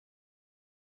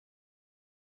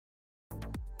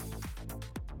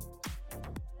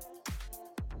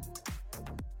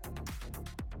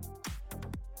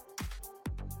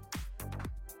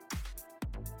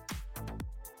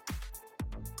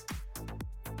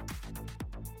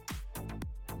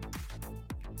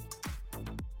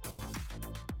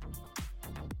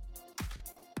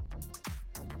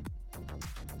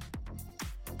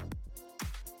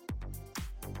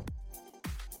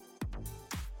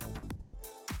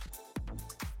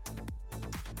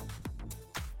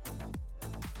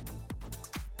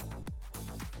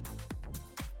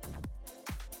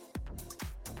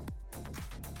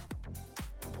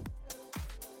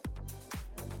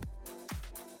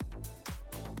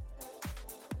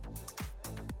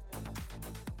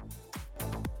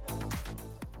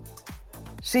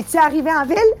Es-tu arrivée en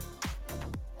ville?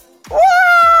 Wow!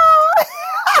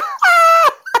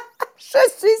 Je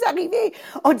suis arrivée.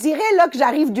 On dirait là que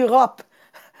j'arrive d'Europe.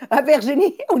 À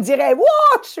Virginie, on dirait, wow,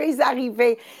 je suis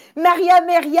arrivée. Maria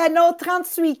Meriano,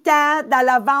 38 ans, dans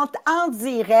la vente en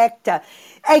direct.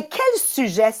 Hey, quel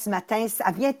sujet ce matin, ça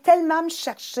vient tellement me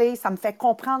chercher, ça me fait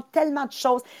comprendre tellement de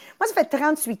choses. Moi, ça fait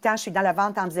 38 ans, je suis dans la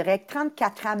vente en direct,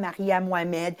 34 ans, Maria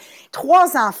Mohamed,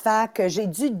 3 enfants que j'ai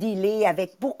dû dealer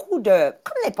avec beaucoup de,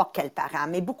 comme n'importe quel parent,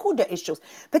 mais beaucoup de choses.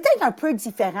 Peut-être un peu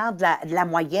différent de la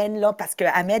moyenne, là, parce que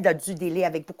Ahmed a dû dealer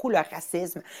avec beaucoup le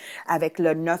racisme, avec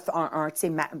le 911, tu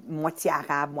sais, moitié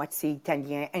arabe, moitié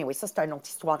italien. Anyway, ça, c'est une autre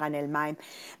histoire en elle-même.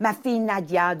 Ma fille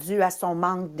Nadia, due à son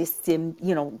manque d'estime,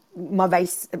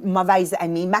 mauvaise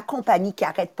amie. Ma compagnie qui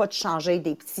n'arrête pas de changer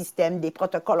des systèmes, des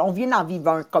protocoles. On vient d'en vivre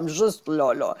un, comme juste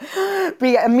là.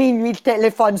 Puis à minuit, le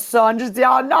téléphone sonne. Je dis,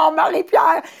 oh non,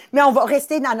 Marie-Pierre! Mais on va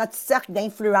rester dans notre cercle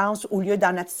d'influence au lieu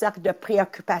dans notre cercle de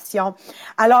préoccupation.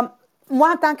 Alors,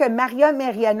 moi, en tant que Maria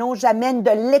Meriano, j'amène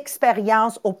de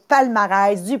l'expérience au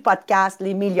palmarès du podcast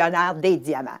Les Millionnaires des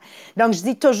Diamants. Donc, je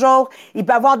dis toujours, il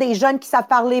peut y avoir des jeunes qui savent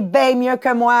parler bien mieux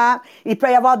que moi. Il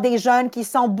peut y avoir des jeunes qui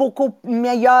sont beaucoup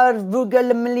meilleurs,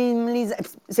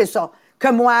 c'est ça, que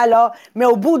moi, là. Mais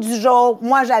au bout du jour,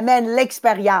 moi, j'amène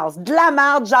l'expérience. De la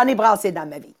merde, j'en ai brassé dans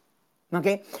ma vie. OK?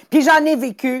 Puis j'en ai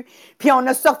vécu, puis on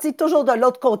a sorti toujours de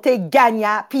l'autre côté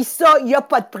gagnant. Puis ça, il n'y a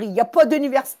pas de prix. Il n'y a pas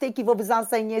d'université qui va vous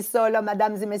enseigner ça, là,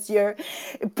 mesdames et messieurs.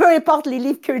 Peu importe les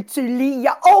livres que tu lis, il n'y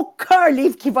a aucun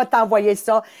livre qui va t'envoyer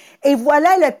ça. Et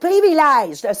voilà le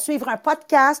privilège de suivre un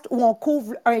podcast où on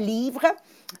couvre un livre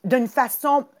d'une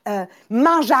façon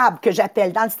mangeable, que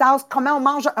j'appelle, dans le sens comment on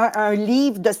mange un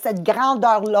livre de cette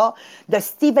grandeur-là, de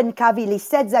Stephen Covey, les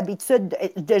 7 habitudes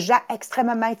de gens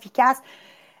extrêmement efficaces.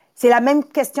 C'est la même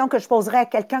question que je poserais à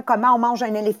quelqu'un, comment on mange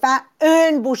un éléphant,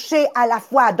 une bouchée à la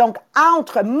fois. Donc,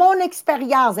 entre mon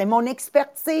expérience et mon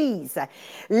expertise,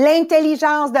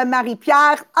 l'intelligence de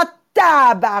Marie-Pierre,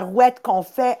 tabarouette qu'on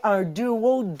fait un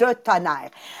duo de tonnerre.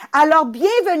 Alors,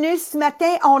 bienvenue ce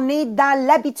matin. On est dans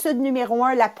l'habitude numéro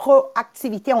 1, la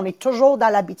proactivité. On est toujours dans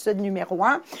l'habitude numéro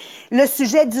 1. Le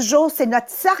sujet du jour, c'est notre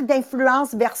cercle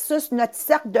d'influence versus notre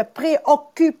cercle de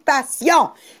préoccupation.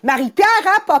 Marie-Pierre,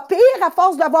 hein, pas pire à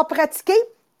force d'avoir pratiqué?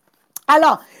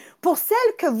 Alors, pour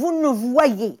celles que vous nous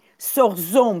voyez sur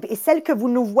Zoom et celles que vous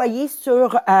nous voyez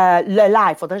sur le live,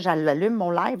 il faudrait que j'allume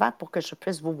mon live hein, pour que je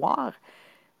puisse vous voir.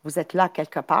 Vous êtes là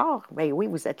quelque part? Ben oui,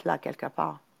 vous êtes là quelque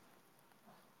part.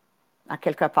 À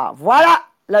quelque part. Voilà!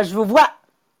 Là, je vous vois.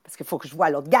 Parce qu'il faut que je vois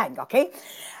l'autre gang, OK?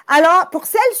 Alors, pour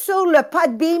celles sur le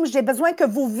Podbeam, j'ai besoin que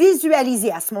vous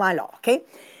visualisiez à ce moment-là, OK?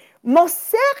 Mon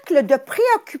cercle de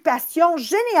préoccupation,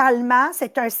 généralement,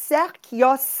 c'est un cercle qui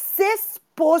a 6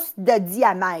 pouces de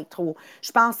diamètre. Ou,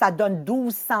 je pense que ça donne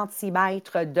 12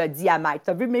 centimètres de diamètre.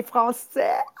 Tu as vu mes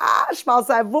Français? Ah, je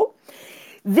pense à vous.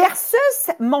 Versus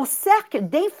mon cercle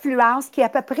d'influence qui est à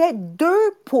peu près 2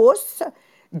 pouces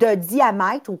de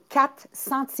diamètre ou 4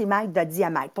 centimètres de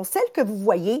diamètre. Pour celle que vous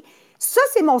voyez, ça,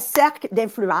 c'est mon cercle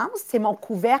d'influence, c'est mon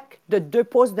couvercle de 2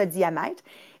 pouces de diamètre.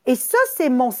 Et ça, c'est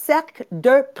mon cercle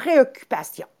de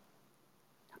préoccupation.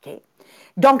 OK?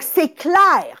 Donc, c'est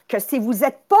clair que si vous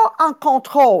n'êtes pas en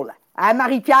contrôle, hein,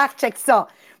 Marie-Pierre, check ça.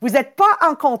 Vous n'êtes pas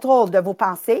en contrôle de vos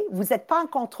pensées, vous n'êtes pas en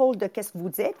contrôle de ce que vous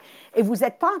dites et vous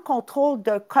n'êtes pas en contrôle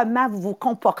de comment vous vous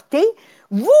comportez,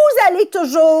 vous allez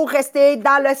toujours rester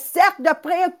dans le cercle de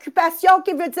préoccupation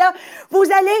qui veut dire vous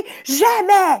allez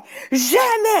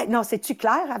jamais, non, c'est-tu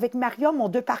clair avec Maria, mon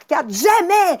 2x4,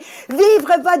 jamais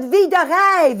vivre votre vie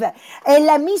de rêve. Et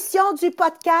la mission du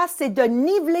podcast, c'est de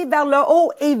niveler vers le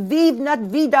haut et vivre notre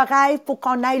vie de rêve pour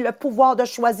qu'on ait le pouvoir de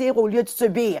choisir au lieu de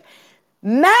subir.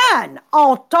 Man,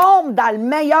 on tombe dans le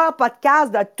meilleur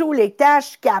podcast de tous les temps.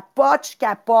 Je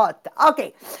capote.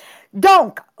 OK.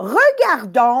 Donc,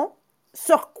 regardons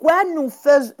sur quoi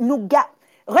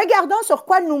regardons sur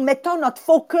quoi nous mettons notre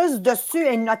focus dessus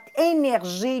et notre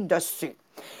énergie dessus.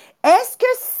 Est-ce que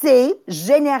c'est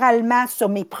généralement sur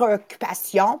mes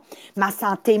préoccupations? Ma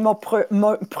santé me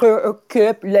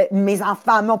préoccupe, mes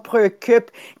enfants me préoccupent,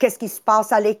 qu'est-ce qui se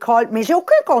passe à l'école? Mais j'ai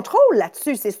aucun contrôle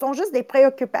là-dessus. Ce sont juste des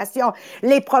préoccupations.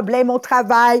 Les problèmes au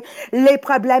travail, les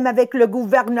problèmes avec le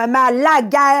gouvernement, la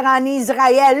guerre en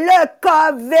Israël, le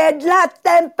COVID, la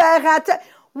température.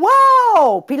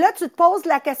 Wow! Puis là, tu te poses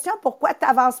la question, pourquoi tu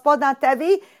n'avances pas dans ta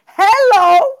vie?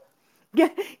 Hello!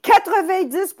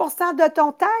 90% de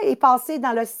ton temps est passé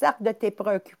dans le cercle de tes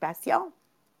préoccupations.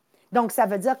 Donc, ça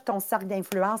veut dire que ton cercle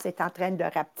d'influence est en train de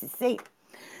rapetisser.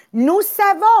 Nous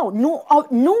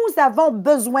avons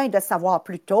besoin de savoir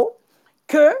plutôt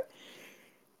que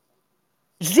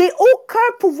J'ai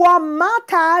aucun pouvoir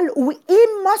mental ou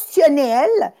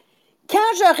émotionnel quand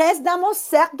je reste dans mon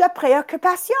cercle de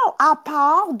préoccupation, à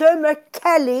part de me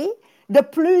caler de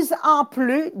plus en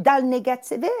plus dans le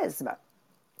négativisme.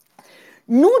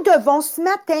 Nous devons ce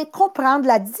matin comprendre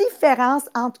la différence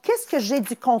entre qu'est-ce que j'ai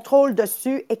du contrôle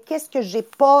dessus et qu'est-ce que j'ai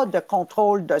pas de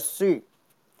contrôle dessus.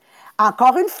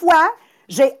 Encore une fois,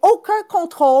 j'ai aucun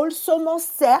contrôle sur mon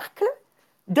cercle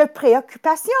de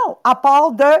préoccupation, à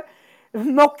part de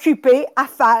m'occuper à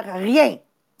faire rien. Tu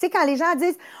sais, quand les gens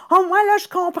disent « Oh, moi, là, je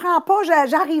comprends pas,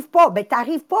 j'arrive pas. » Bien, tu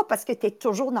n'arrives pas parce que tu es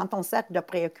toujours dans ton cercle de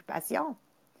préoccupation.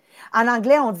 En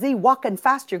anglais, on dit walking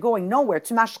fast, you're going nowhere.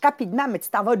 Tu marches rapidement, mais tu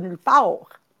t'en vas de nulle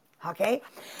part. OK?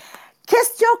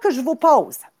 Question que je vous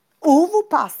pose. Où vous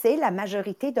passez la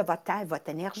majorité de votre temps et votre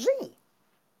énergie?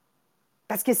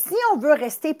 Parce que si on veut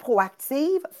rester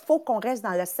proactive, il faut qu'on reste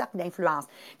dans le cercle d'influence.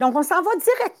 Donc, on s'en va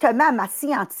directement à ma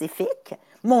scientifique,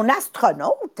 mon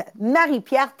astronaute,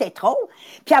 Marie-Pierre Tétrault,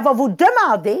 puis elle va vous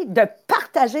demander de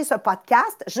partager ce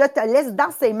podcast. Je te laisse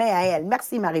dans ses mains à elle.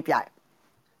 Merci, Marie-Pierre.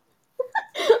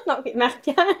 Donc,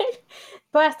 Marie-Pierre,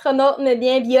 pas astronaute, mais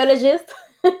bien biologiste.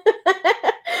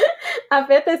 En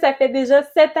fait, ça fait déjà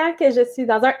 7 ans que je suis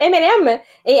dans un MLM.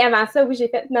 Et avant ça, oui, j'ai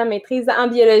fait ma maîtrise en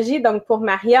biologie, donc pour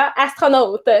Maria,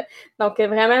 astronaute. Donc,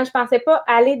 vraiment, je pensais pas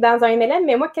aller dans un MLM,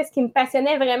 mais moi, qu'est-ce qui me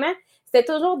passionnait vraiment, c'était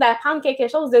toujours d'apprendre quelque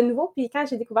chose de nouveau. Puis quand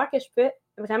j'ai découvert que je peux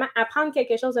vraiment apprendre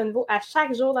quelque chose de nouveau à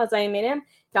chaque jour dans un MLM,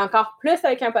 puis encore plus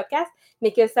avec un podcast,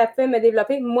 mais que ça peut me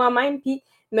développer moi-même, puis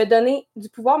me donner du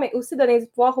pouvoir, mais aussi donner du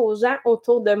pouvoir aux gens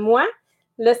autour de moi.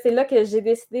 Là, c'est là que j'ai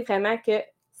décidé vraiment que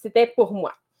c'était pour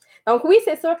moi. Donc oui,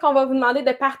 c'est sûr qu'on va vous demander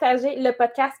de partager le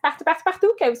podcast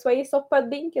partout, que vous soyez sur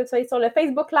Podbean, que vous soyez sur le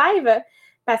Facebook Live,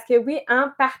 parce que oui, en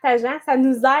partageant, ça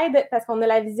nous aide parce qu'on a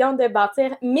la vision de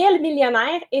bâtir 1000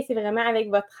 millionnaires et c'est vraiment avec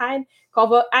votre aide qu'on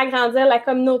va agrandir la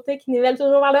communauté qui nivelle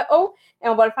toujours vers le haut et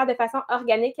on va le faire de façon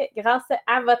organique grâce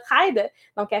à votre aide.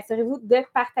 Donc, assurez-vous de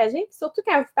partager. Puis surtout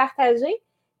quand vous partagez,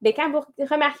 bien, quand vous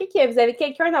remarquez que vous avez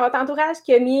quelqu'un dans votre entourage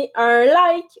qui a mis un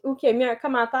like ou qui a mis un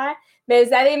commentaire, bien,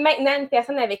 vous avez maintenant une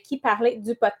personne avec qui parler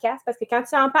du podcast parce que quand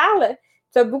tu en parles,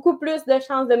 tu as beaucoup plus de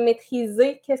chances de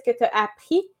maîtriser qu'est-ce que tu as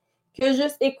appris que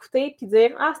juste écouter puis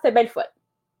dire « Ah, c'était belle fun ».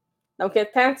 Donc,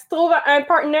 quand tu trouves un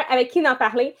partner avec qui en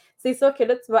parler, c'est sûr que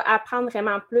là, tu vas apprendre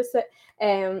vraiment plus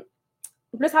en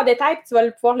détail puis tu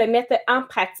vas pouvoir le mettre en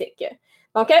pratique.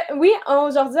 Donc, oui,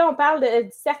 aujourd'hui, on parle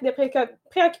du cercle de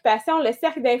préoccupation, le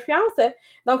cercle d'influence.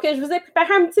 Donc, je vous ai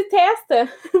préparé un petit test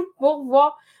pour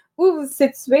voir où vous vous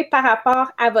situez par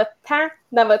rapport à votre temps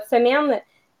dans votre semaine,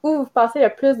 où vous passez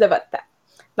le plus de votre temps.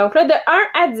 Donc là, de 1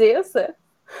 à 10,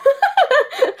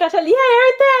 Rachel, il y a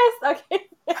un test! OK.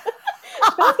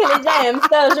 Je pense que les gens aiment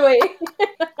ça jouer.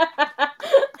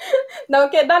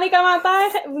 Donc, dans les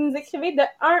commentaires, vous nous écrivez de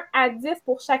 1 à 10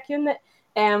 pour chacune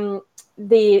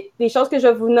des choses que je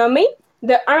vais vous nommer.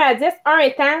 De 1 à 10, 1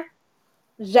 étant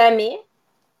jamais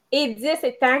et 10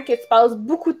 étant que tu passes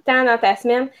beaucoup de temps dans ta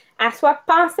semaine à soit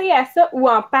penser à ça ou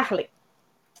en parler.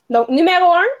 Donc,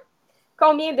 numéro 1,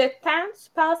 combien de temps tu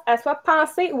passes à soit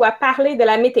penser ou à parler de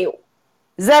la météo?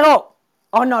 0.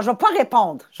 Oh non, je ne vais pas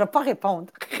répondre. Je ne vais pas répondre.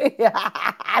 Je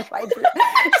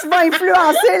vais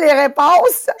influencer les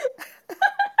réponses.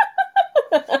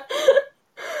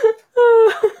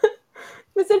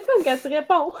 Mais c'est le fun quand tu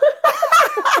réponds.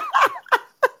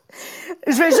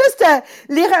 Je vais juste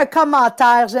lire un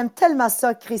commentaire. J'aime tellement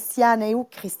ça, Christiane. Et où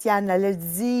Christiane? Elle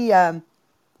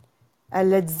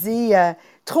a dit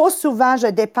trop souvent, je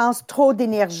dépense trop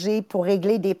d'énergie pour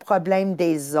régler des problèmes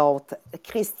des autres.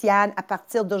 Christiane, à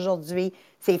partir d'aujourd'hui,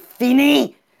 c'est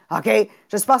fini. OK?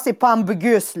 J'espère que ce n'est pas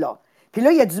ambigus, là. Puis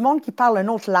là, il y a du monde qui parle une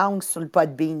autre langue sur le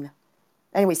Podbean.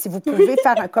 Anyway, si vous pouvez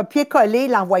faire un copier-coller,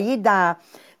 l'envoyer dans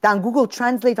Google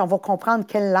Translate, on va comprendre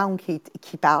quelle langue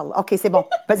qui parle. OK, c'est bon.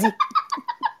 Vas-y.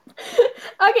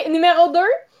 OK, numéro 2,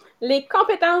 les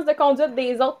compétences de conduite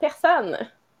des autres personnes.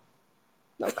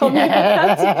 Donc, combien de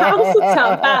temps tu penses ou tu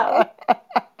en parles?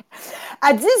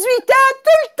 À 18 ans,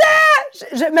 tout le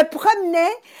temps, je me promenais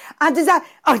en disant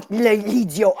 « Oh,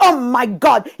 l'idiot! Oh my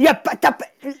God! Il y a pas...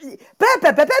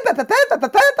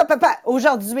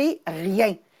 Aujourd'hui,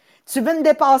 rien. Tu veux me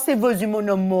dépasser, vas-y, mon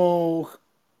amour. »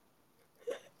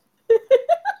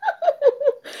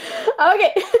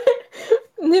 OK.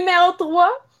 Numéro 3,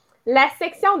 la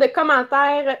section de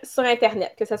commentaires sur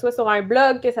Internet, que ce soit sur un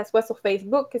blog, que ce soit sur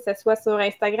Facebook, que ce soit sur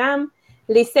Instagram,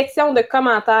 les sections de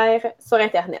commentaires sur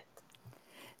Internet.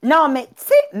 Non, mais tu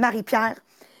sais, Marie-Pierre,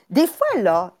 des fois,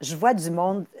 là, je vois du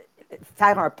monde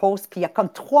faire un post, puis il y a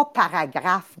comme 3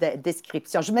 paragraphes de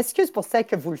description. Je m'excuse pour celle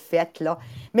que vous le faites, là,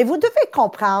 mais vous devez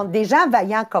comprendre, des gens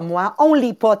vaillants comme moi, on ne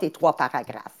lit pas tes 3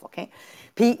 paragraphes, OK?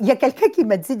 Puis il y a quelqu'un qui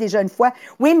m'a dit déjà une fois,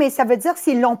 oui, mais ça veut dire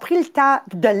s'ils l'ont pris le temps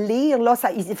de lire, là, ça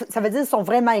veut dire qu'ils sont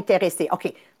vraiment intéressés.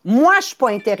 OK, moi, je ne suis pas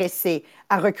intéressée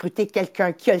à recruter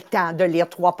quelqu'un qui a le temps de lire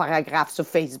 3 paragraphes sur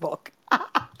Facebook.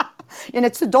 Y en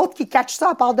a-tu d'autres qui catchent ça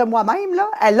à part de moi-même, là?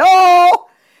 Allô?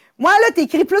 Moi, là,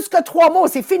 t'écris plus que 3 mots,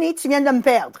 c'est fini, tu viens de me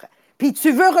perdre. Puis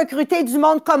tu veux recruter du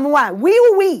monde comme moi. Oui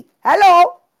ou oui?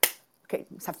 Allô? OK,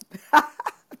 ça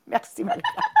Merci, Marie.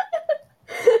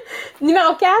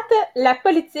 Numéro 4, la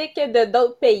politique de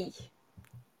d'autres pays.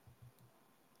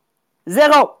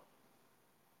 0.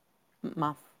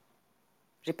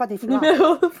 J'ai pas d'influence.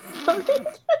 Numéro 5.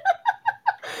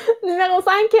 Numéro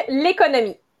 5,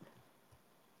 l'économie.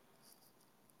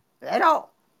 0.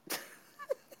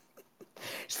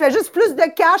 Je fais juste plus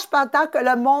de cash pendant que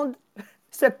le monde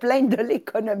se plaigne de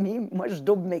l'économie. Moi, je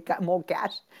double mon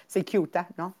cash. C'est cute, hein?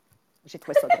 Non? J'ai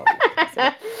trouvé ça drôle.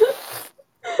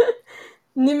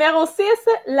 Numéro 6,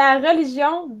 la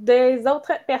religion des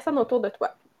autres personnes autour de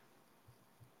toi.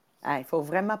 Il ne faut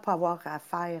vraiment pas avoir à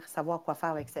savoir quoi faire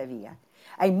avec sa vie. Hein?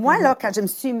 Hey, moi, là, quand je me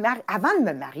suis mariée, avant de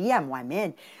me marier à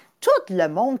moi-même, tout le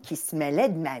monde qui se mêlait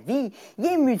de ma vie, il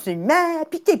est musulman,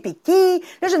 pité.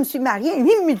 Là, je me suis mariée,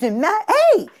 il est musulman.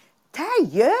 Hey, ta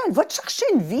gueule, va te chercher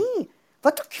une vie.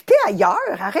 Va t'occuper ailleurs.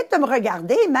 Arrête de me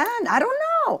regarder, man. I don't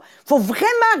know. Faut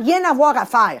vraiment rien avoir à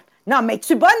faire. Non, mais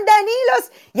tu bonne, Dani, là?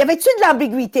 Y avait-tu de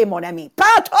l'ambiguïté, mon ami?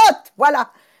 Pas tout! Voilà.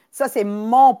 Ça, c'est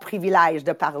mon privilège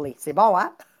de parler. C'est bon,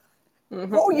 hein?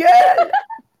 Oh, yeah!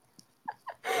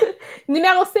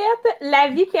 Numéro 7, la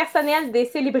vie personnelle des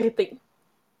célébrités.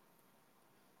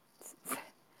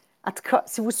 En tout cas,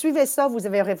 si vous suivez ça, vous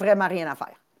n'aurez vraiment rien à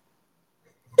faire.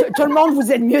 Tout le monde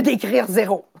vous aide mieux d'écrire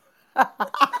 0.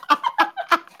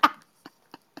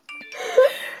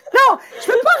 Non, je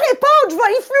ne peux pas répondre. Je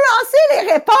vais influencer les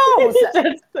réponses. Je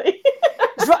le sais.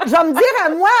 Je vais me dire à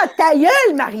moi, ta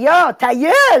gueule, Maria, ta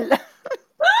gueule.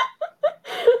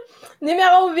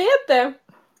 Numéro 8,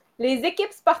 les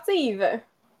équipes sportives.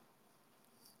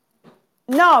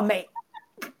 Non, mais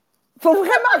il faut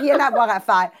vraiment rien avoir à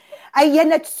faire. Hey, y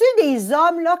en a-tu des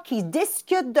hommes là, qui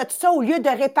discutent de ça au lieu de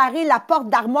réparer la porte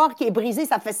d'armoire qui est brisée,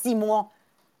 ça fait 6 mois?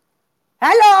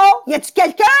 Allô? Y a-tu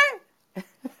quelqu'un?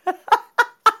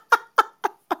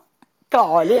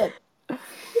 Colin.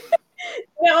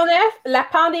 Numéro 9, la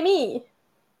pandémie.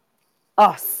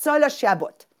 Ah, ça, là, je suis à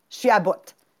bout. Je suis à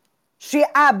bout. Je suis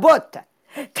à bout.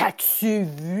 T'as-tu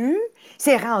vu?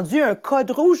 C'est rendu un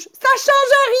code rouge. Ça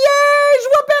change rien! Je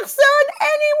vois personne!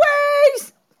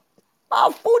 Anyways!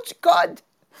 M'en fous du code.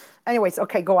 Anyways,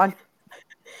 OK, go on.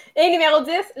 Et numéro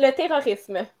 10, le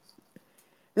terrorisme.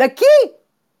 Le qui?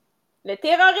 Le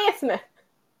terrorisme.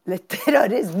 Le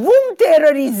terrorisme. Vous me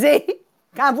terrorisez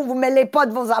quand vous ne vous mêlez pas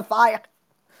de vos affaires.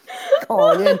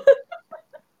 Colin.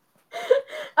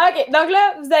 OK, donc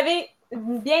là, vous avez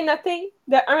bien noté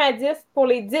de 1 à 10 pour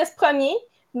les 10 premiers.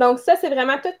 Donc ça, c'est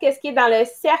vraiment tout ce qui est dans le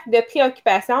cercle de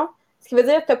préoccupation, ce qui veut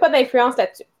dire que tu n'as pas d'influence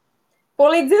là-dessus. Pour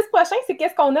les 10 prochains, c'est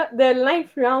qu'est-ce qu'on a de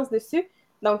l'influence dessus.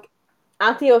 Donc,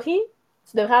 en théorie,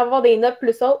 tu devrais avoir des notes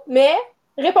plus hautes, mais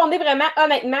répondez vraiment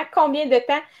honnêtement combien de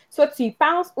temps, soit tu y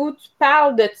penses ou tu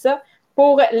parles de ça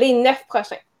pour les 9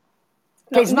 prochains.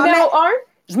 Donc, Okay, numéro 1.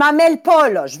 Je m'en mêle pas,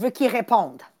 là. Je veux qu'ils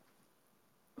répondent.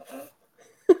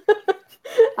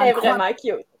 Elle est vraiment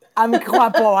cute. Elle me croit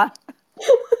pas, hein?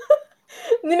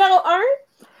 Numéro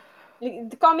 1,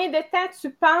 combien de temps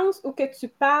tu penses ou que tu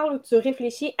parles ou tu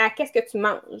réfléchis à qu'est-ce que tu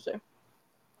manges?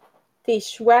 Tes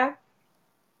choix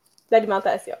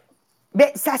d'alimentation. Bien,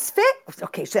 ça se fait.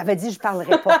 OK, je t'avais dit que je ne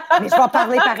parlerais pas, mais je vais en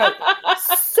parler pareil.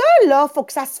 Ça, là, il faut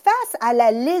que ça se fasse à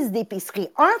la liste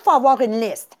d'épicerie. Il faut avoir une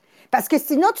liste. Parce que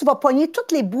sinon, tu vas pogner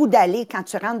tous les bouts d'allée quand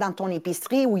tu rentres dans ton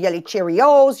épicerie où il y a les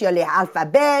Cheerios, il y a les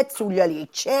Alphabets, où il y a les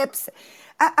chips.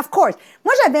 Of course.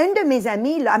 Moi, j'avais une de mes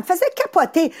amies, là, elle me faisait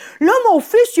capoter. Là, mon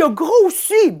fils, il a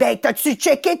grossi. Ben, t'as-tu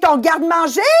checké ton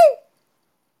garde-manger?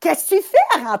 Qu'est-ce que tu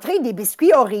fais à rentrer des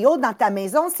biscuits Oreo dans ta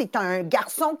maison si tu as un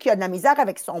garçon qui a de la misère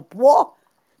avec son poids?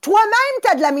 Toi-même,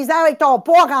 tu as de la misère avec ton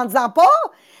poids, rends-en pas.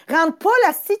 Rends pas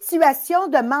la situation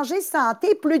de manger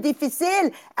santé plus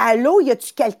difficile. Allô, y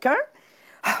a-tu quelqu'un?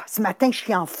 Ah, ce matin, je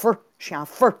suis en feu. Je suis en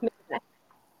feu.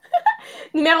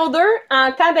 Numéro 2,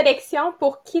 en temps d'élection,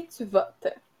 pour qui tu votes?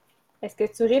 Est-ce que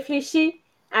tu réfléchis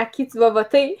à qui tu vas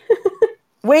voter?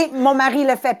 Oui, mon mari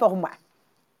le fait pour moi.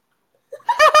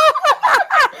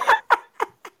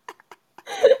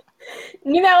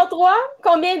 Numéro 3,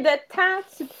 combien de temps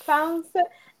tu penses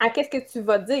à qu'est-ce que tu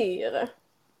vas dire?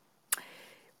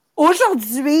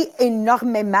 Aujourd'hui,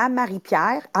 énormément,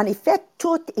 Marie-Pierre. En effet,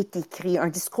 tout est écrit. Un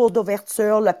discours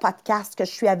d'ouverture, le podcast que je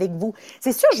suis avec vous.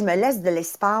 C'est sûr, je me laisse de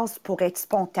l'espace pour être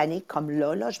spontanée, comme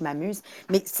là, je m'amuse.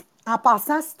 Mais En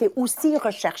passant, c'était aussi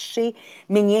rechercher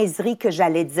mes niaiseries que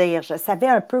j'allais dire. Je savais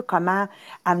un peu comment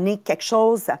amener quelque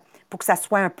chose pour que ça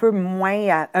soit un peu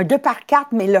moins, un 2 par 4,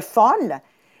 mais le fun.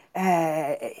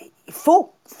 Il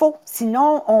faut.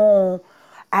 Sinon,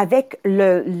 avec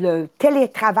le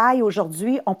télétravail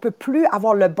aujourd'hui, on ne peut plus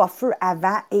avoir le buffer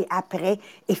avant et après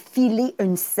et filer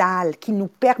une salle qui nous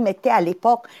permettait à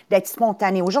l'époque d'être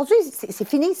spontané. Aujourd'hui, c'est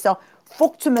fini ça. Il faut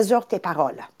que tu mesures tes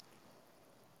paroles.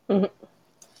 Mhm.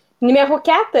 Numéro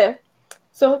 4,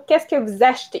 sur qu'est-ce que vous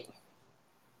achetez?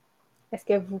 Est-ce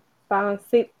que vous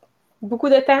pensez beaucoup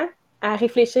de temps à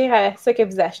réfléchir à ce que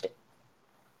vous achetez?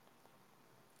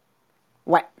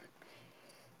 Ouais.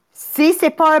 Si ce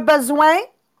n'est pas un besoin,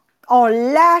 on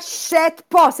ne l'achète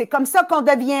pas. C'est comme ça qu'on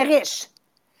devient riche.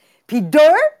 Puis deux,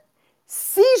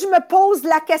 si je me pose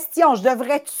la question, je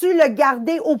devrais-tu le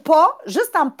garder ou pas?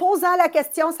 Juste en me posant la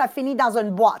question, ça finit dans une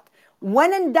boîte.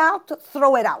 When in doubt,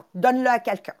 throw it out. Donne-le à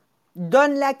quelqu'un.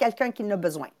 Donne-le à quelqu'un qui en a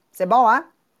besoin. C'est bon, hein?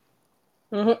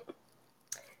 Mhm.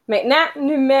 Maintenant,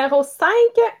 numéro 5,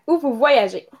 où vous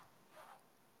voyagez?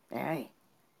 Il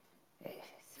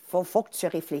faut que tu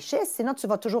réfléchisses, sinon tu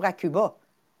vas toujours à Cuba.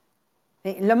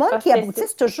 Le monde Ah, qui c'était aboutit, 6.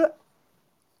 c'est toujours...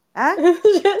 Hein?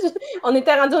 On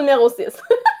était rendu au numéro 6.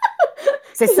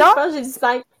 C'est Je ça? pense que j'ai dit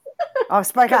 5. Ah,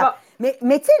 c'est pas C'est grave. bon.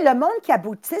 Mais tu sais, le monde qui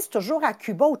aboutisse toujours à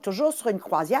Cuba ou toujours sur une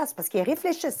croisière, c'est parce qu'ils ne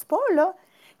réfléchissent pas, là.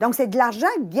 Donc, c'est de l'argent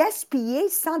gaspillé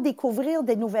sans découvrir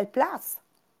des nouvelles places.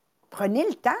 Prenez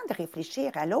le temps de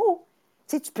réfléchir. Allô?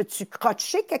 Tu sais, peux-tu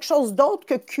crocher quelque chose d'autre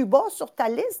que Cuba sur ta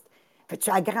liste?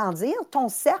 Peux-tu agrandir ton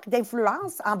cercle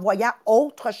d'influence en voyant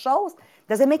autre chose?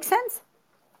 Does it make sense?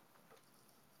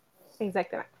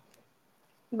 Exactement.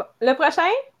 Bon, le prochain,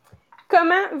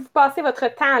 comment vous passez votre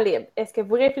temps libre? Est-ce que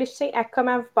vous réfléchissez à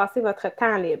comment vous passez votre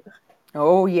temps libre?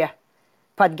 Oh yeah,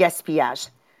 pas de gaspillage.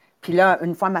 Puis là,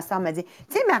 une fois, ma soeur m'a dit,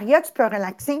 tu sais, Maria, tu peux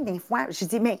relaxer des fois. J'ai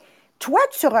dit, mais toi,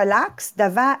 tu relaxes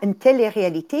devant une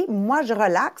télé-réalité. Moi, je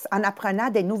relaxe en apprenant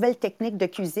des nouvelles techniques de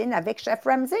cuisine avec Chef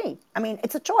Ramsay. I mean,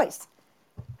 it's a choice.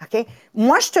 OK?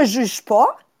 Moi, je te juge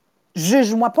pas.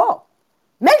 Juge-moi pas.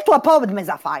 Mêle-toi pas de mes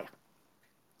affaires.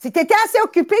 Si tu étais assez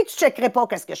occupé, tu ne checkerais pas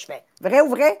qu'est-ce que je fais. Vrai ou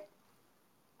vrai?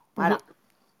 Voilà. Mhm.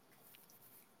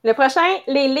 Le prochain,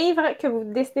 les livres que vous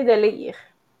décidez de lire.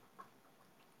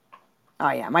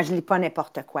 Ah, yeah. Moi, je ne lis pas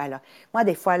n'importe quoi, là. Moi,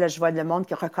 des fois, là, je vois le monde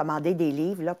qui recommandait des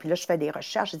livres, là, puis là, je fais des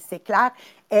recherches. Je dis, c'est clair,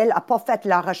 elle n'a pas fait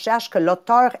la recherche que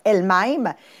l'auteur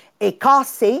elle-même est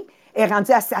cassée, est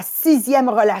rendue à sa 6e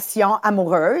relation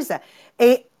amoureuse.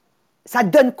 Et ça te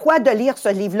donne quoi de lire ce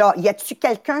livre-là? Y a-tu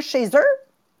quelqu'un chez eux?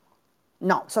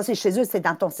 Non, ça, c'est chez eux, c'est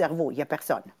dans ton cerveau. Il n'y a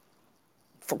personne.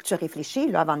 Il faut que tu réfléchis,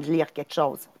 là, avant de lire quelque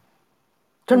chose.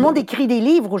 Tout le monde écrit des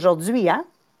livres aujourd'hui, hein?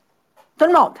 Tout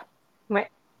le monde. Ouais.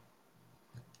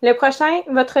 Le prochain,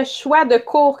 votre choix de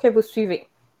cours que vous suivez.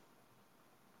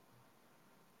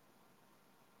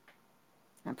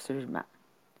 Absolument.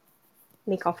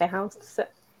 Les conférences, tout ça.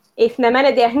 Et finalement,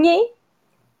 le dernier,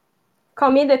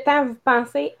 combien de temps vous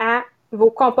pensez à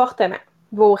vos comportements,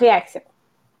 vos réactions?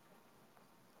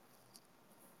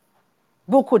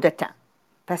 Beaucoup de temps.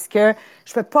 Parce que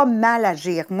je ne peux pas mal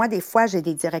agir. Moi, des fois, j'ai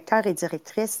des directeurs et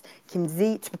directrices qui me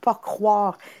disent, tu ne peux pas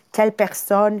croire, telle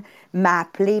personne m'a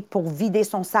appelé pour vider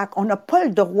son sac. On n'a pas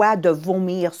le droit de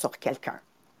vomir sur quelqu'un.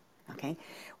 Okay?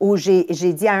 Ou j'ai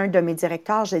dit à un de mes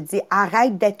directeurs, j'ai dit,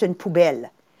 arrête d'être une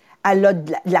poubelle. Elle a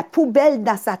de la poubelle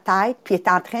dans sa tête, puis est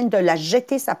en train de la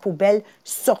jeter, sa poubelle,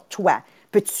 sur toi.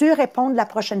 Peux-tu répondre la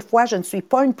prochaine fois, je ne suis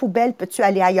pas une poubelle, peux-tu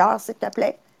aller ailleurs, s'il te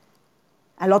plaît?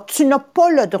 Alors, tu n'as pas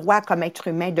le droit, comme être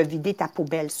humain, de vider ta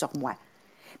poubelle sur moi.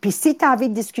 Puis si tu as envie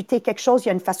de discuter quelque chose, il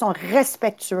y a une façon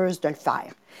respectueuse de le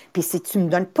faire. Puis si tu ne me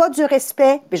donnes pas du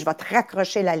respect, puis je vais te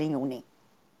raccrocher la ligne au nez.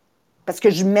 Parce que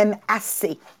je m'aime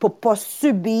assez pour ne pas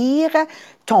subir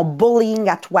ton bullying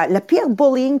à toi. Le pire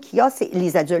bullying qu'il y a, c'est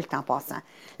les adultes en passant.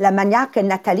 La manière que,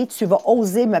 Nathalie, tu vas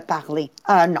oser me parler.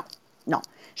 Non, non.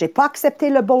 Je n'ai pas accepté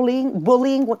le bullying.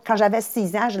 Bullying, quand j'avais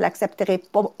 6 ans, je ne l'accepterai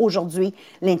pas aujourd'hui,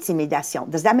 l'intimidation.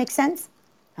 Does that make sense?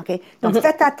 OK? Donc,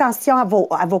 faites attention à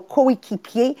vos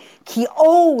coéquipiers qui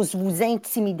osent vous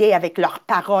intimider avec leurs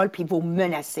paroles puis vous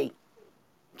menacer.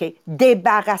 Okay?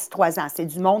 Débarrasse-toi-en. C'est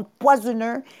du monde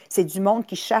poisonneux, c'est du monde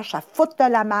qui cherche à foutre de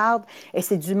la merde et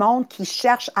c'est du monde qui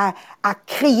cherche à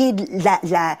créer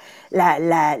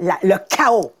le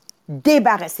chaos.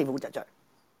 Débarrassez-vous de eux.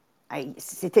 Hey,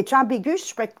 c'était-tu ambigu?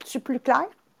 Je suis plus clair?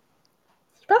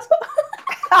 Je pense pas.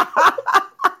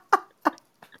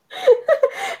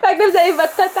 Fait que là, vous avez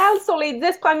votre total total sur les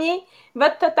 10 premiers,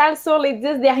 votre total sur les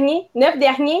 10 derniers, 9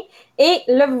 derniers. Et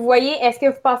là, vous voyez, est-ce que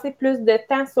vous passez plus de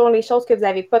temps sur les choses que vous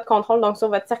n'avez pas de contrôle, donc sur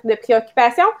votre cercle de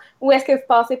préoccupation, ou est-ce que vous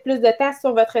passez plus de temps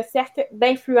sur votre cercle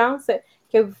d'influence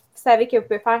que vous savez que vous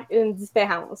pouvez faire une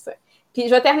différence? Puis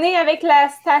je vais terminer avec la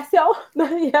citation,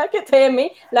 Maria, que tu as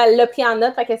aimée. Là, elle l'a pris en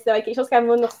note, fait que c'est quelque chose qu'elle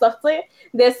va nous ressortir.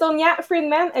 De Sonia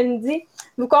Friedman, elle me dit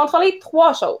 « Vous contrôlez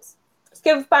 3 choses. Ce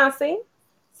que vous pensez,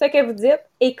 ce que vous dites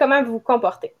et comment vous vous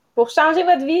comportez. Pour changer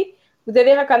votre vie, vous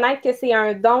devez reconnaître que c'est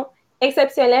un don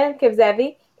exceptionnel que vous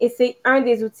avez et c'est un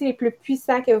des outils les plus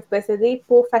puissants que vous possédez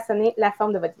pour façonner la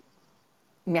forme de votre vie. »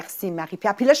 Merci,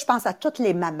 Marie-Pierre. Puis là, je pense à toutes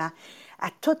les mamans, à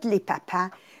tous les papas,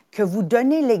 que vous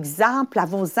donnez l'exemple à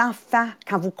vos enfants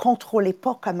quand vous ne contrôlez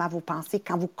pas comment vous pensez,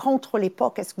 quand vous ne contrôlez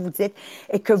pas qu'est-ce que vous dites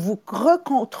et que vous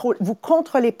ne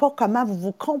contrôlez pas comment vous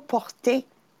vous comportez.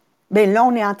 Bien là,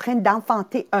 on est en train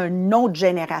d'enfanter une autre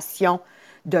génération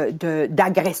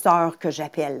d'agresseurs que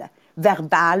j'appelle,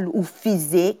 verbal ou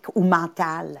physique ou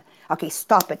mental. OK,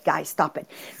 stop it, guys, stop it.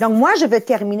 Donc, moi, je veux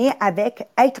terminer avec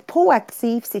être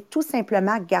proactif, c'est tout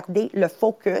simplement garder le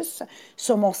focus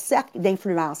sur mon cercle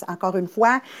d'influence. Encore une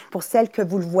fois, pour celles que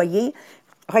vous le voyez,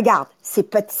 regarde, c'est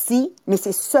petit, mais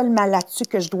c'est seulement là-dessus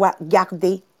que je dois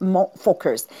garder mon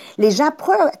focus. Les gens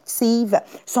proactifs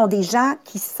sont des gens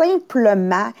qui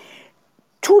simplement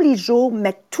tous les jours,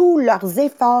 mettent tous leurs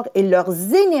efforts et leurs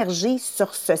énergies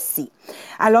sur ceci.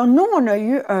 Alors, nous, on a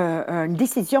eu une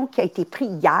décision qui a été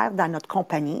prise hier dans notre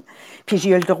compagnie, puis j'ai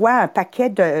eu le droit à un paquet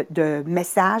de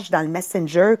messages dans le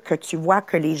Messenger que tu vois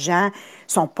que les gens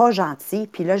sont pas gentils,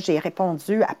 puis là, j'ai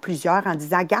répondu à plusieurs en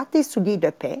disant « Garde tes souliers de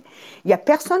paix ». Il y a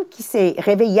personne qui s'est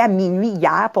réveillé à minuit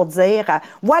hier pour dire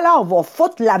 « Voilà, on va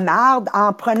foutre la merde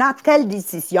en prenant telle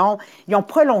décision ». Ils ont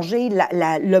prolongé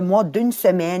le mois d'une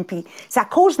semaine, puis ça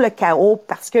cause le chaos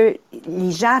parce que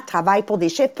les gens travaillent pour des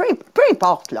chefs, peu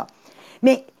importe, là.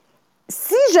 Mais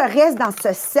si je reste dans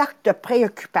ce cercle de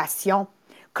préoccupation,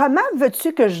 comment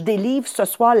veux-tu que je délivre ce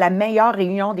soir la meilleure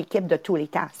réunion d'équipe de tous les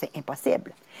temps? C'est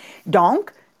impossible.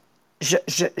 Donc,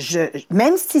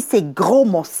 même si c'est gros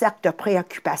mon cercle de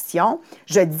préoccupation,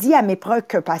 je dis à mes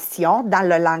préoccupations dans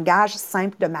le langage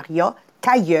simple de Maria,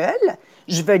 ta gueule,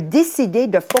 je veux décider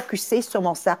de focusser sur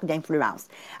mon cercle d'influence.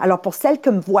 Alors, pour celles que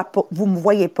vous ne me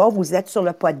voyez pas, vous êtes sur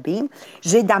le Podbeam,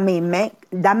 j'ai dans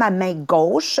ma main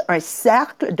gauche un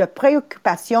cercle de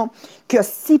préoccupation qui a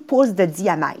 6 pouces de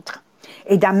diamètre.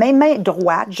 Et dans mes mains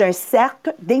droites, j'ai un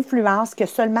cercle d'influence qui a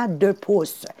seulement 2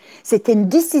 pouces. C'était une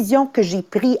décision que j'ai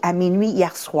prise à minuit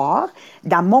hier soir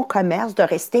dans mon commerce de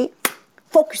rester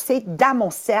focusé dans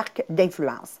mon cercle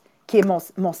d'influence, qui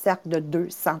est mon cercle de 2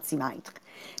 centimètres.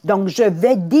 Donc, je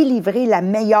vais délivrer la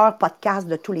meilleure podcast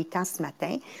de tous les temps ce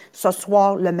matin. Ce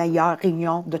soir, la meilleure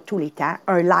réunion de tous les temps,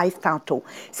 un live tantôt.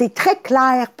 C'est très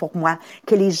clair pour moi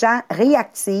que les gens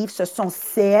réactifs, ce sont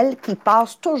celles qui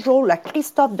passent toujours le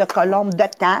Christophe de Colombe de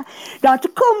temps. En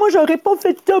tout cas, moi, j'aurais pas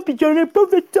fait ça, puis j'aurais pas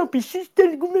fait ça, puis si c'était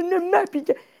le gouvernement, puis...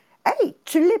 Hey,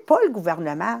 tu l'es pas, le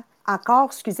gouvernement. Encore,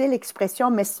 excusez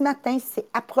l'expression, mais ce matin, c'est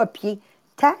approprié.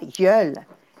 Ta gueule!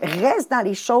 Reste dans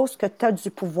les choses que tu as du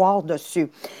pouvoir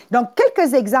dessus. Donc,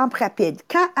 quelques exemples rapides.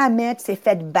 Quand Ahmed s'est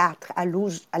fait battre à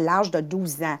l'âge de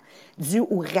 12 ans, dû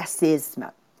au racisme,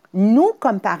 nous,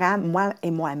 comme parents, moi et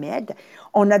Mohamed,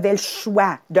 on avait le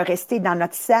choix de rester dans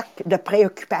notre cercle de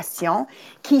préoccupation.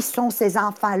 Qui sont ces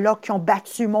enfants-là qui ont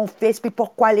battu mon fils? Puis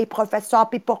pourquoi les professeurs?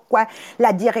 Puis pourquoi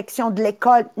la direction de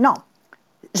l'école? Non.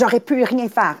 J'aurais pu rien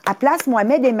faire. À place,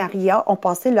 Mohamed et Maria ont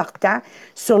passé leur temps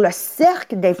sur le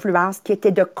cercle d'influence qui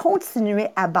était de continuer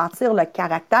à bâtir le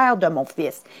caractère de mon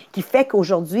fils, qui fait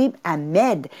qu'aujourd'hui,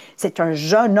 Ahmed, c'est un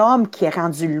jeune homme qui est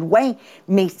rendu loin,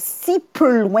 mais si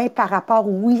peu loin par rapport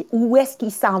où est-ce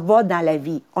qu'il s'en va dans la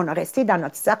vie. On a resté dans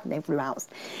notre cercle d'influence.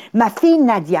 Ma fille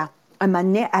Nadia, un moment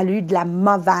donné, elle a eu de la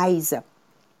mauvaise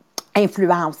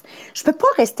influence. Je ne peux pas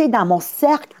rester dans mon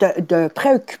cercle de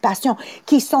préoccupation.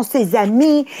 Qui sont ses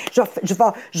amis?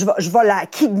 Je vais la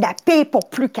kidnapper pour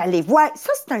plus qu'elle les voie.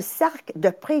 Ça, c'est un cercle de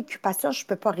préoccupation. Je ne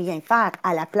peux pas rien faire.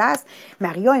 À la place,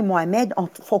 Maria et Mohamed ont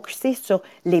focusé sur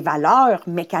les valeurs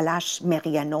Mekalash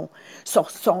Meriano,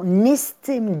 sur son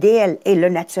estime d'elle et le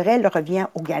naturel revient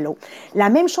au galop. La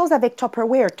même chose avec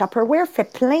Tupperware. Tupperware fait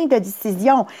plein de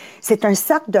décisions. C'est un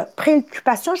cercle de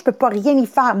préoccupation. Je ne peux pas rien y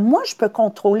faire. Moi, je peux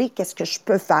contrôler qu'est-ce que je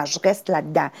peux faire? Je reste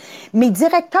là-dedans. Mes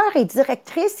directeurs et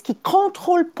directrices qui ne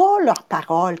contrôlent pas leurs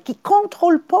paroles, qui ne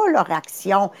contrôlent pas leurs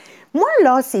actions, Moi,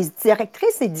 là, ces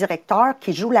directrices et directeurs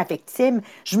qui jouent la victime,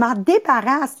 je m'en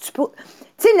débarrasse.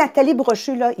 Tu sais, Nathalie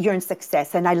Brochu, là, you're a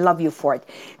success and I love you for it.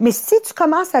 Mais si tu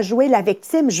commences à jouer la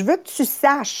victime, je veux que tu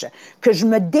saches que je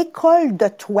me décolle de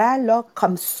toi, là,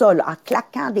 comme ça, là, en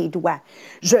claquant des doigts.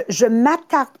 Je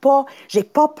m'attarde pas, j'ai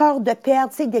pas peur de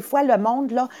perdre. Tu sais, des fois, le monde,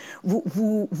 là,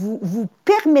 vous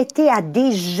permettez à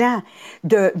des gens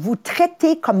de vous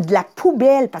traiter comme de la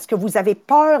poubelle parce que vous avez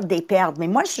peur de les perdre. Mais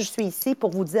moi, je suis ici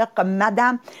pour vous dire, comme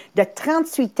madame de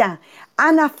 38 ans,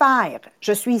 en affaires,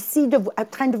 je suis ici en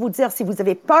train de vous dire, si vous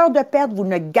avez peur de perdre, vous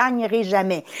ne gagnerez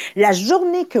jamais. La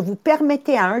journée que vous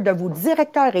permettez à un de vos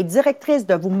directeurs et directrices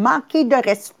de vous manquer de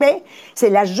respect,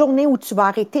 c'est la journée où tu vas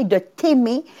arrêter de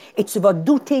t'aimer et tu vas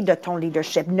douter de ton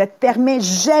leadership. Ne te permets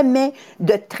jamais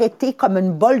de te traiter comme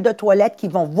une bolle de toilette qui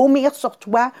vont vomir sur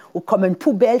toi ou comme une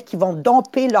poubelle qui vont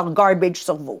domper leur garbage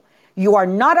sur vous. You are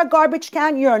not a garbage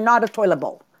can, you are not a toilet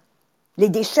bowl. Les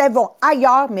déchets vont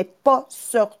ailleurs, mais pas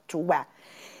sur toi.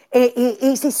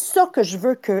 Et c'est ça que je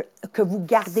veux que vous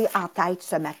gardez en tête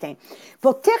ce matin.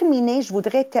 Pour terminer, je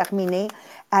voudrais terminer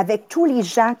avec tous les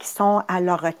gens qui sont à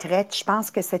leur retraite. Je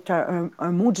pense que c'est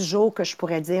un mot du jour que je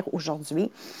pourrais dire aujourd'hui.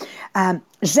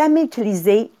 Jamais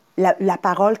utiliser la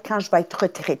parole quand je vais être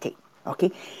retraitée.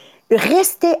 OK?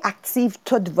 Restez active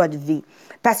toute votre vie.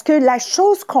 Parce que la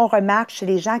chose qu'on remarque chez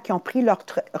les gens qui ont pris leur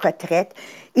retraite,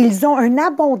 ils ont une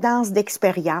abondance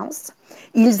d'expérience,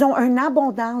 ils ont une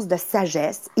abondance de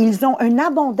sagesse, ils ont une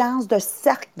abondance de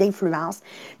cercle d'influence,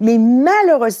 mais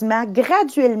malheureusement,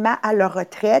 graduellement à leur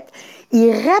retraite,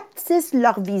 ils rapetissent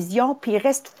leur vision puis ils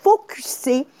restent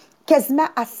focusés quasiment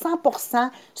à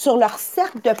 100% sur leur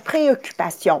cercle de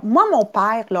préoccupation. Moi, mon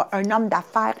père, là, un homme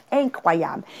d'affaires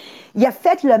incroyable, il a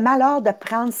fait le malheur de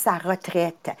prendre sa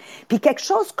retraite. Puis quelque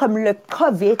chose comme le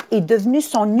COVID est devenu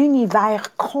son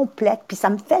univers complet, puis ça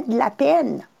me fait de la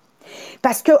peine.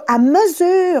 Parce qu'à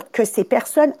mesure que ces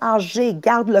personnes âgées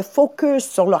gardent le focus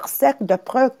sur leur cercle de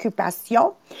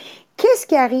préoccupation, qu'est-ce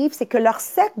qui arrive? C'est que leur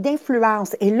cercle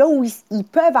d'influence et là où ils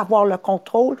peuvent avoir le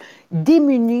contrôle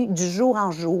diminue du jour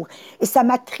en jour. Et ça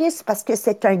m'attriste parce que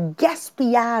c'est un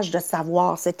gaspillage de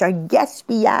savoir, c'est un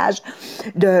gaspillage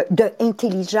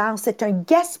d'intelligence, c'est un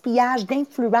gaspillage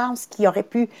d'influence qui aurait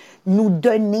pu nous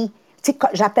donner. Tu sais,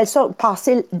 j'appelle ça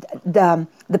passer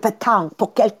de pétanque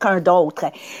pour quelqu'un d'autre.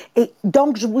 Et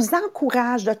donc, je vous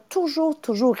encourage de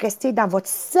toujours rester dans votre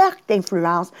cercle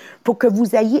d'influence pour que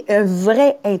vous ayez un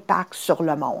vrai impact sur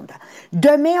le monde.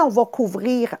 Demain, on va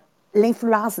couvrir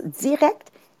l'influence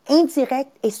directe,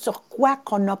 indirecte et sur quoi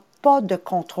qu'on n'a pas de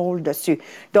contrôle dessus.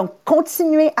 Donc,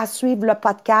 continuez à suivre le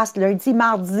podcast lundi,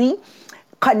 mardi.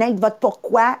 Connaître votre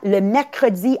pourquoi. Le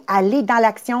mercredi, aller dans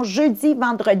l'action. Jeudi,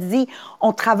 vendredi,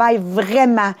 on travaille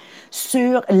vraiment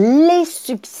sur les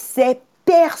succès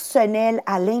personnels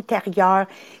à l'intérieur.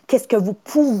 Qu'est-ce que vous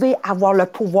pouvez avoir le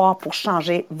pouvoir pour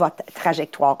changer votre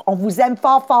trajectoire? On vous aime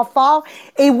fort, fort, fort.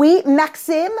 Et oui,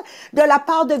 Maxime, de la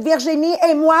part de Virginie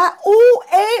et moi, où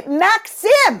est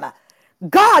Maxime?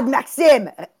 God,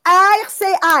 Maxime!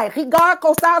 RCR, rigueur,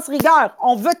 constance, rigueur.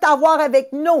 On veut t'avoir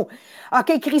avec nous.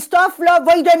 OK, Christophe, là,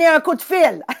 va y donner un coup de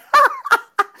fil.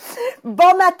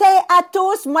 Bon matin à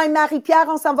tous. Moi et Marie-Pierre,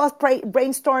 on s'en va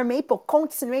brainstormer pour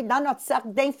continuer dans notre cercle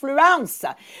d'influence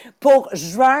pour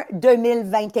juin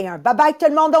 2021. Bye-bye tout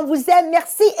le monde, on vous aime.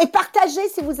 Merci et partagez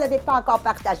si vous n'avez pas encore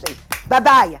partagé.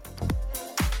 Bye-bye.